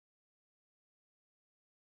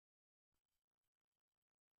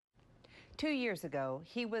2 years ago,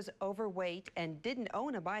 he was overweight and didn't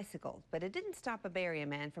own a bicycle, but it didn't stop a Bay Area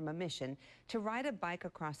man from a mission to ride a bike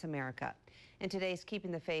across America. In today's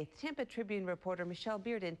Keeping the Faith, Tampa Tribune reporter Michelle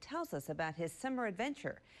Bearden tells us about his summer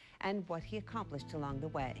adventure and what he accomplished along the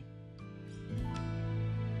way.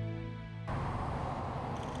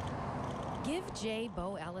 Give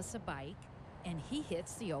Bo Ellis a bike, and he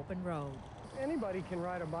hits the open road. Anybody can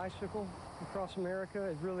ride a bicycle across America.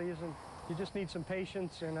 It really isn't. You just need some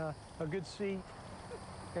patience and a good seat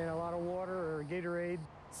and a lot of water or Gatorade.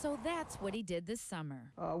 So that's what he did this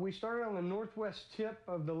summer. We started on the northwest tip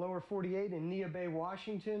of the lower 48 in Neah Bay,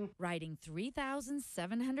 Washington. Riding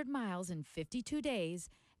 3,700 miles in 52 days,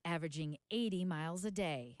 averaging 80 miles a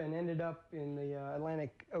day. And ended up in the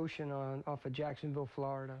Atlantic Ocean off of Jacksonville,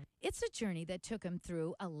 Florida. It's a journey that took him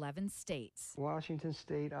through 11 states. Washington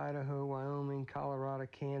State, Idaho, Wyoming, Colorado,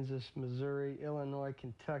 Kansas, Missouri, Illinois,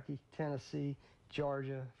 Kentucky, Tennessee,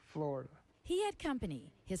 Georgia, Florida. He had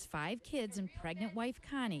company, his 5 kids and pregnant wife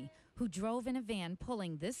Connie, who drove in a van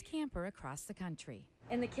pulling this camper across the country.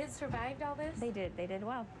 And the kids survived all this? They did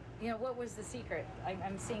well. You know, what was the secret?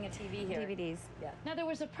 I'm seeing a TV here. DVDs. Yeah. Now, there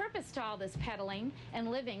was a purpose to all this pedaling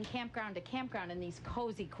and living campground to campground in these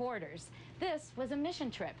cozy quarters. This was a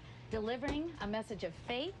mission trip, delivering a message of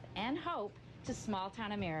faith and hope to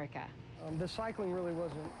small-town America. The cycling really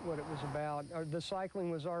wasn't what it was about. The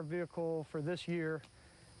cycling was our vehicle for this year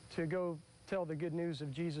to go tell the good news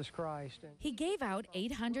of Jesus Christ. He gave out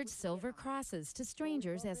 800 silver crosses to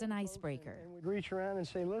strangers as an icebreaker. And we'd reach around and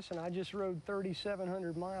say, listen, I just rode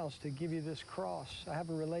 3,700 miles to give you this cross. I have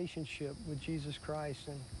a relationship with Jesus Christ,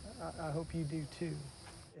 and I hope you do too.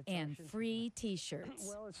 And free T-shirts.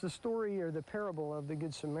 Well, it's the story or the parable of the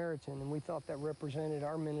Good Samaritan, and we thought that represented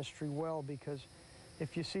our ministry well, because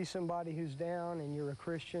if you see somebody who's down and you're a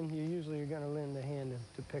Christian, you usually are going to lend a hand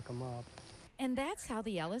to pick them up. And that's how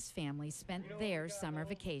the Ellis family spent their summer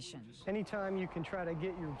vacation. Anytime you can try to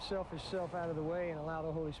get your selfish self out of the way and allow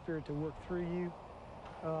the Holy Spirit to work through you,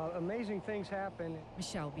 amazing things happen.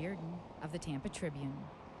 Michelle Bearden of the Tampa Tribune.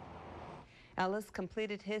 Ellis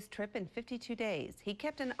completed his trip in 52 days. He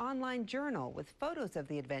kept an online journal with photos of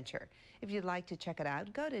the adventure. If you'd like to check it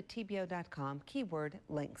out, go to tbo.com, keyword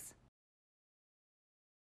links.